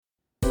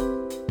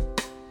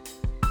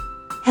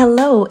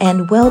Hello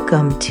and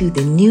welcome to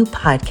the new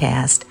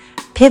podcast,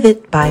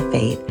 Pivot by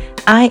Faith.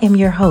 I am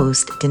your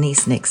host,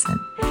 Denise Nixon.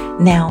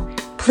 Now,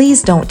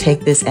 please don't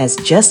take this as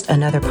just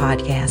another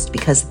podcast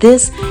because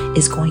this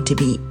is going to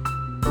be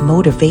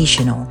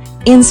motivational,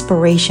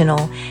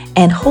 inspirational,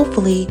 and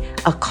hopefully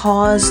a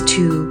cause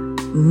to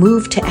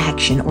move to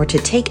action or to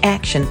take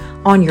action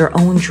on your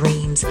own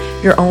dreams,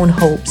 your own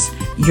hopes,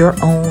 your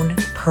own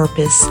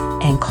purpose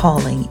and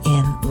calling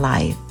in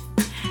life.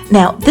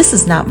 Now, this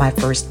is not my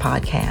first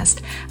podcast.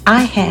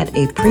 I had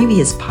a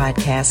previous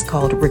podcast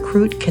called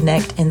Recruit,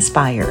 Connect,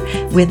 Inspire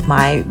with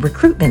my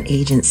recruitment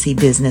agency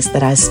business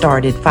that I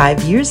started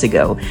 5 years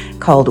ago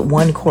called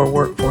One Core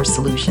Workforce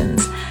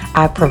Solutions.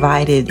 I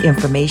provided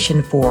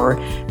information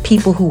for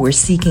people who were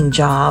seeking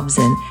jobs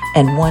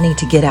and wanting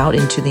to get out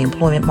into the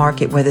employment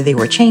market, whether they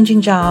were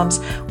changing jobs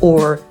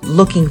or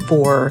looking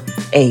for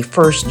a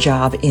first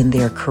job in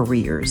their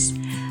careers.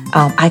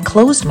 I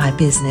closed my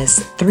business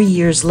 3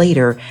 years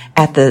later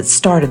at the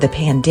start of the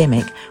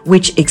pandemic,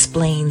 which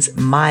explains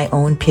my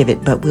own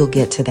pivot, but we'll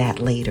get to that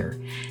later.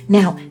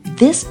 Now,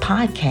 this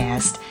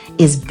podcast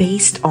is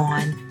based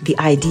on the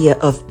idea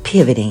of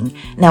pivoting.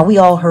 Now, we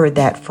all heard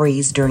that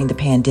phrase during the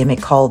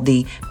pandemic called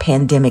the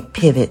pandemic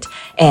pivot,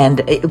 and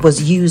it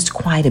was used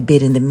quite a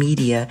bit in the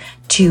media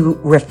to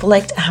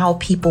reflect how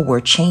people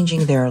were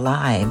changing their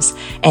lives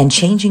and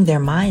changing their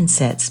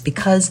mindsets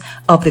because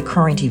of the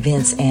current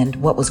events and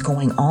what was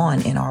going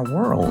on in our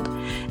world.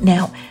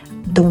 Now,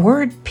 the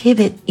word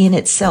pivot in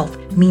itself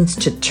means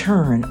to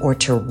turn or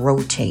to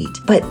rotate.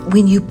 But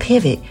when you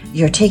pivot,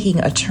 you're taking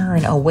a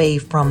turn away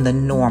from the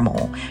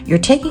normal. You're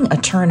taking a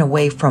turn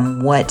away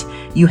from what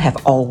you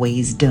have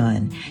always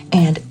done.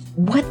 And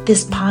what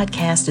this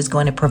podcast is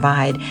going to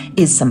provide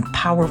is some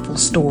powerful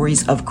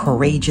stories of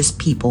courageous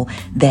people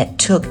that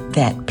took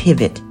that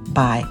pivot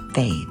by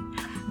faith.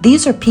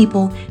 These are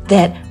people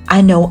that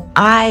I know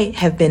I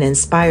have been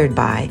inspired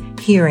by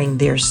hearing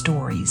their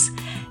stories.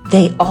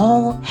 They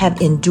all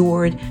have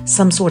endured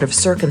some sort of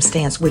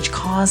circumstance which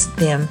caused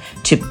them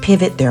to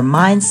pivot their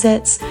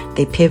mindsets,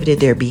 they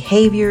pivoted their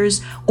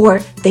behaviors,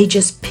 or they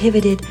just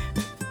pivoted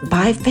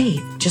by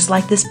faith, just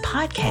like this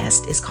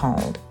podcast is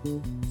called.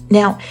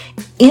 Now,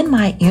 in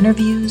my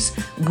interviews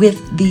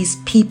with these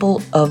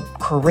people of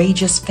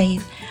courageous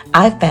faith,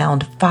 I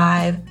found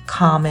 5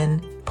 common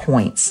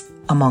points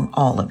among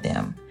all of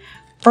them.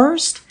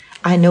 First,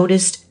 I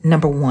noticed,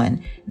 number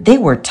 1, they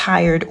were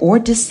tired or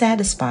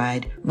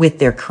dissatisfied with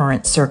their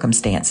current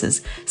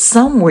circumstances.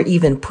 Some were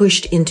even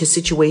pushed into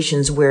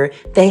situations where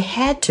they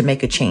had to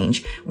make a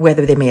change,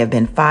 whether they may have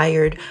been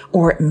fired,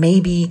 or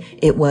maybe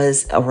it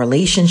was a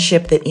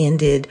relationship that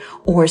ended,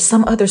 or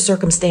some other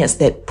circumstance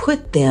that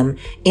put them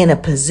in a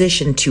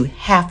position to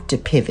have to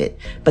pivot.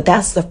 But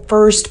that's the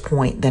first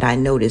point that I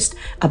noticed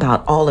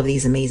about all of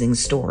these amazing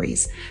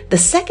stories. The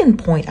second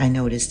point I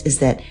noticed is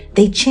that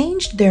they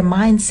changed their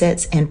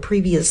mindsets and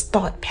previous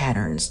thought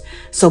patterns.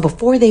 So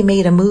before they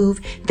made a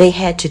move, they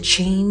had to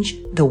change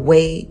the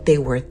way they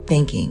were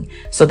thinking.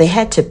 So they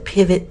had to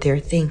pivot their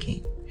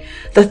thinking.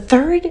 The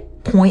third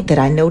point that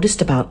I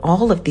noticed about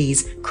all of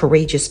these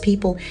courageous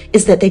people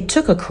is that they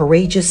took a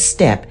courageous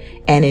step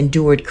and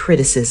endured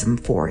criticism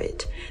for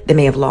it. They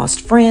may have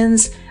lost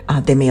friends,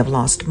 they may have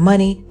lost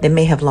money, they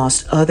may have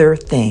lost other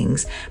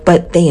things,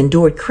 but they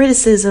endured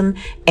criticism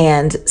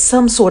and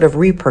some sort of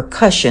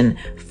repercussion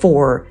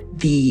for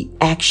the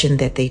action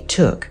that they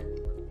took.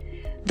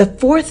 The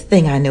fourth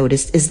thing I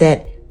noticed is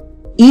that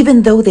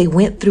even though they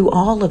went through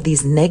all of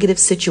these negative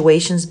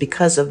situations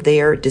because of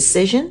their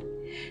decision,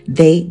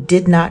 they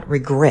did not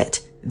regret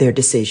their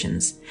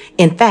decisions.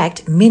 In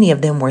fact, many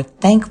of them were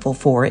thankful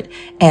for it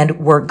and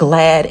were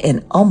glad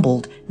and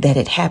humbled that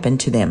it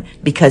happened to them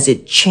because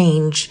it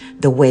changed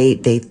the way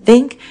they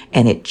think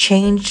and it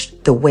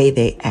changed the way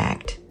they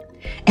act.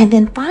 And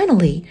then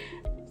finally,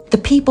 the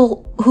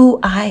people who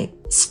I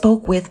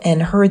spoke with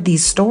and heard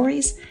these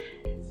stories,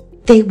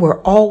 they were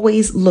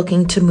always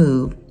looking to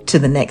move to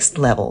the next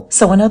level.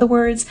 So in other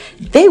words,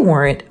 they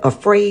weren't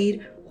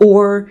afraid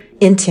or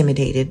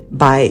intimidated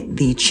by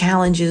the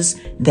challenges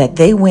that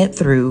they went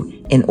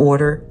through in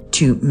order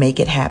to make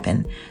it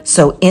happen.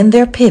 So in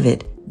their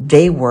pivot,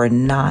 they were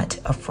not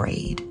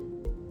afraid.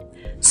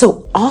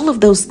 So all of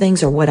those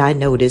things are what I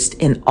noticed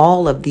in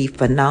all of the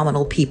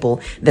phenomenal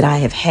people that I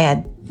have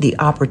had the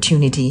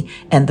opportunity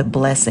and the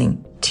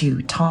blessing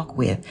to talk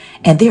with.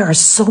 And there are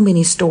so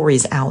many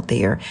stories out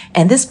there.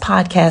 And this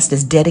podcast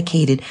is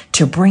dedicated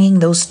to bringing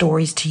those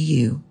stories to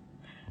you.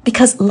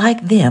 Because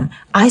like them,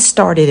 I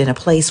started in a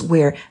place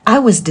where I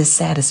was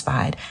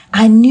dissatisfied.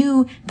 I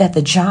knew that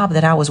the job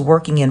that I was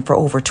working in for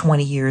over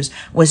 20 years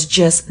was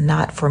just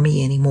not for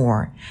me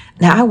anymore.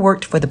 Now, I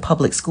worked for the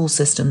public school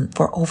system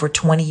for over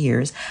 20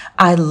 years.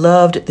 I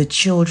loved the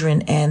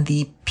children and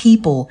the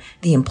people,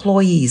 the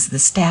employees, the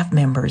staff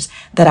members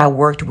that I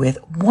worked with.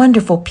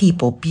 Wonderful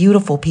people,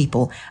 beautiful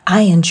people.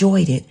 I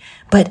enjoyed it.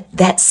 But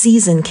that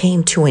season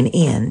came to an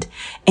end.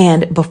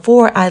 And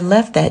before I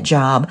left that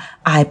job,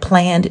 I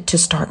planned to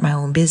start my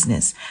own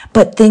business.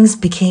 But things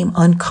became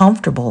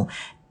uncomfortable.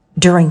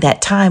 during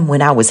that time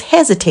when I was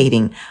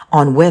hesitating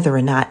on whether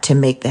or not to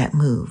make that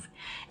move.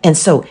 And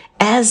so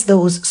as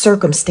those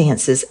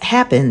circumstances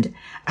happened,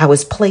 I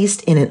was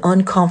placed in an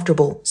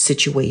uncomfortable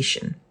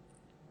situation.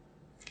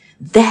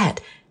 That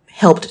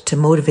helped to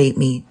motivate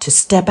me to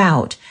step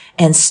out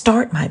and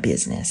start my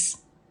business.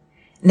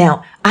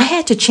 Now, I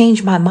had to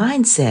change my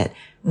mindset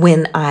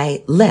when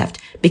I left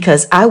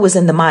because I was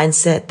in the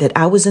mindset that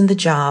I was in the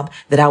job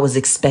that I was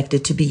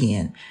expected to be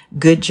in.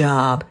 Good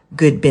job,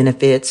 good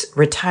benefits,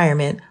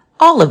 retirement,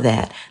 all of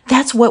that.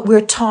 That's what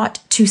we're taught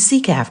to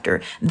seek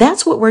after.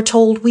 That's what we're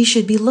told we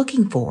should be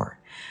looking for.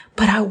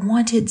 But I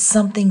wanted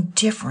something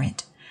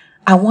different.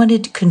 I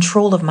wanted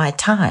control of my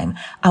time.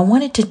 I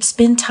wanted to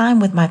spend time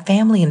with my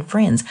family and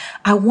friends.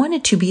 I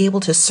wanted to be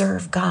able to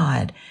serve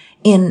God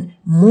in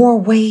more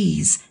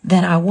ways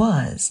than I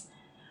was.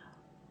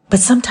 But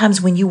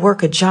sometimes when you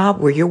work a job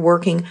where you're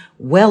working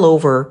well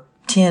over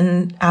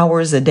 10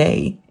 hours a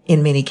day,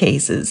 in many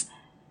cases,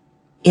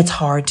 it's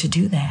hard to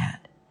do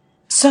that.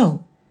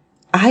 So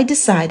I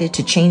decided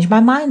to change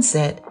my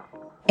mindset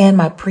and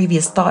my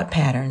previous thought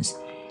patterns,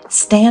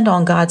 stand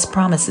on God's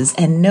promises,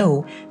 and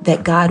know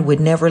that God would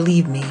never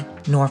leave me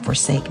nor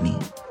forsake me.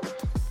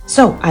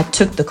 So I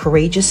took the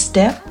courageous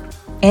step,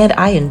 and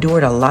I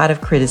endured a lot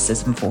of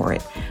criticism for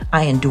it.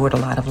 I endured a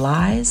lot of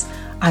lies.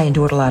 I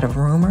endured a lot of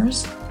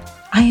rumors.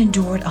 I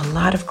endured a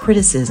lot of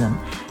criticism.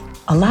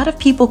 A lot of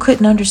people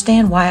couldn't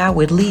understand why I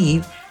would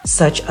leave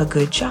such a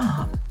good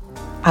job.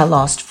 I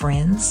lost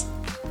friends.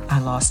 I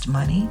lost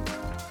money.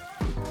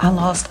 I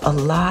lost a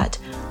lot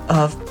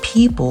of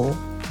people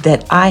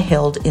that I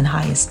held in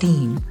high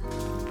esteem.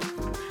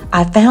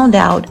 I found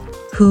out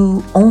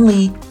who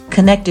only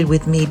connected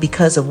with me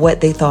because of what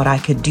they thought I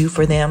could do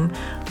for them,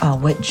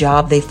 what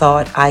job they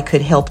thought I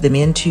could help them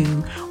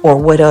into, or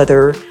what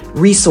other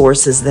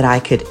resources that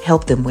I could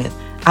help them with.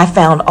 I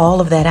found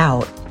all of that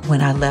out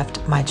when I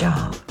left my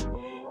job.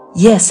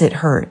 Yes, it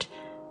hurt,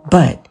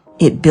 but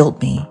it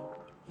built me.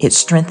 It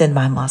strengthened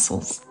my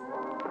muscles.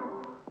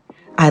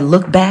 I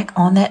look back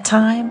on that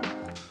time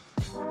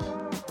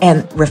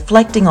and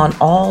reflecting on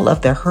all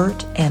of the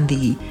hurt and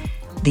the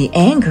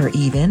anger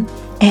even,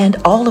 and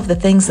all of the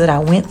things that I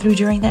went through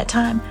during that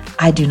time,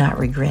 I do not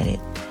regret it.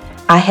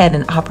 I had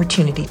an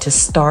opportunity to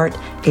start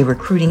a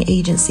recruiting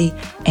agency,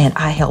 and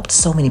I helped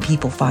so many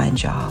people find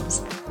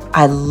jobs.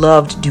 I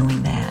loved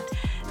doing that.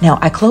 Now,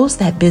 I closed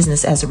that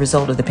business as a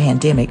result of the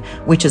pandemic,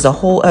 which is a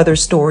whole other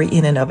story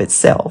in and of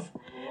itself.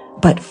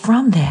 But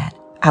from that,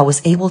 I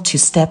was able to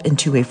step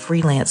into a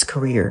freelance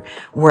career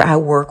where I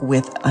work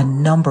with a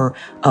number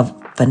of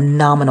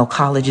phenomenal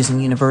colleges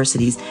and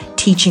universities,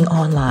 teaching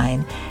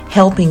online,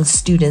 helping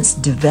students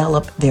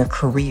develop their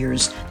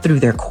careers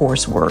through their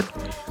coursework,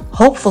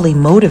 hopefully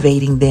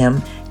motivating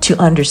them to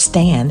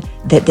understand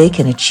that they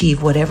can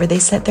achieve whatever they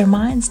set their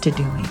minds to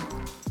doing.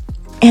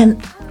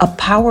 And a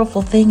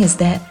powerful thing is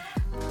that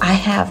I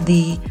have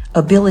the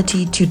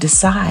ability to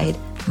decide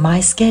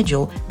my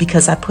schedule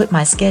because I put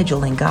my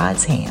schedule in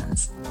God's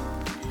hands.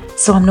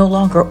 So I'm no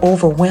longer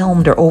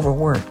overwhelmed or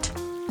overworked.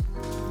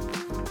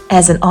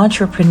 As an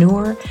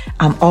entrepreneur,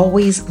 I'm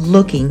always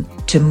looking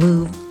to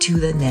move to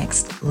the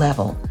next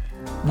level.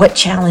 What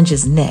challenge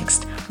is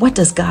next? What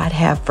does God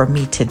have for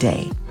me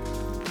today?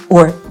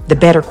 Or the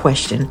better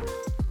question,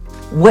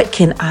 what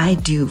can I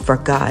do for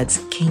God's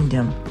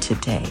kingdom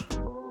today?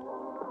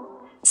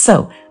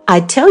 So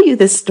I tell you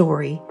this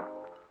story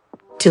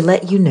to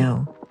let you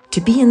know,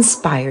 to be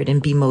inspired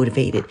and be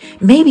motivated.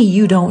 Maybe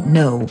you don't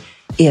know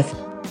if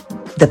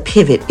the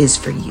pivot is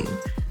for you,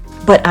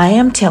 but I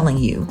am telling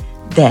you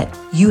that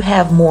you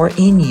have more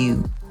in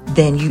you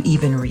than you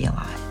even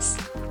realize.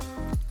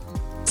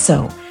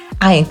 So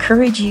I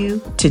encourage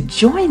you to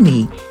join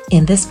me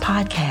in this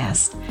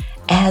podcast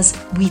as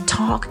we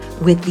talk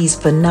with these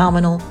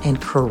phenomenal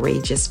and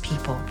courageous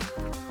people.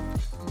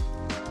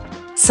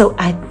 So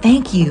I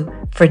thank you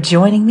for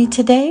joining me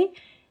today,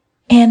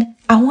 and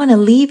I want to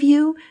leave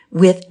you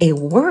with a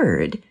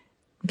word,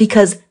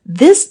 because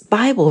this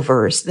Bible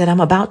verse that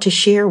I'm about to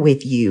share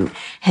with you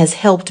has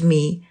helped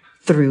me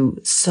through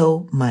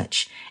so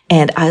much.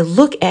 And I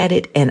look at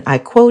it and I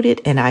quote it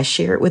and I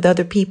share it with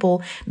other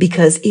people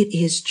because it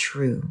is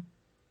true.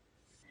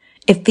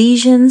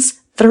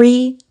 Ephesians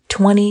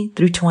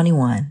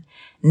 3:20-21.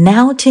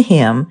 Now to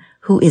him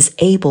who is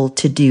able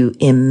to do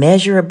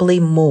immeasurably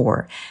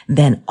more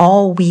than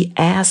all we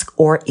ask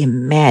or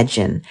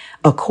imagine,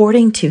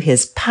 according to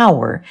his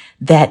power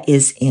that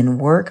is in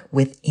work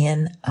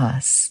within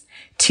us.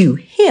 To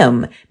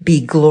him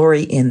be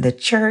glory in the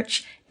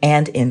church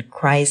and in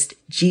Christ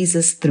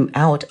Jesus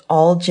throughout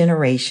all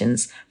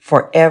generations,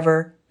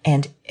 forever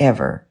and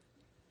ever.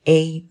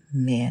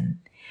 Amen.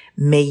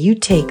 May you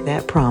take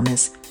that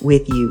promise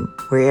with you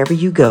wherever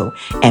you go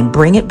and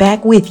bring it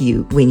back with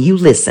you when you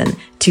listen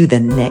to the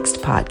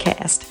next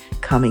podcast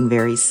coming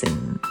very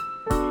soon.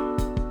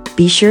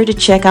 Be sure to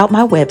check out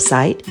my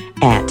website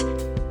at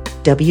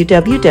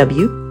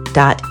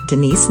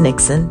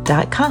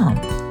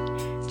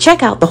www.denisenixon.com.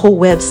 Check out the whole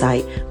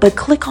website, but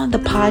click on the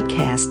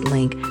podcast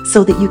link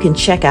so that you can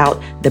check out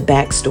the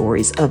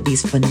backstories of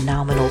these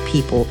phenomenal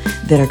people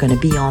that are going to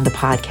be on the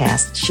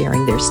podcast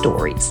sharing their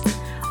stories.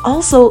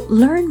 Also,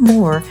 learn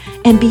more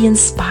and be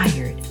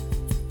inspired.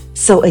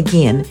 So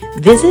again,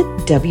 visit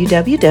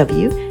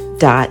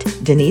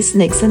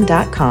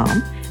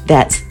www.denisenixon.com.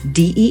 That's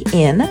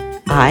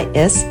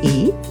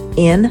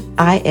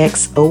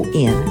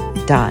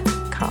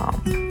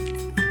DENISENIXON.com.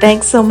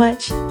 Thanks so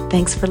much.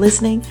 Thanks for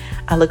listening.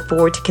 I look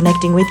forward to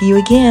connecting with you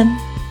again.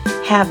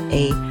 Have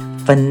a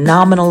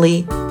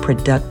phenomenally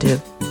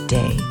productive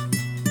day.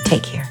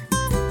 Take care.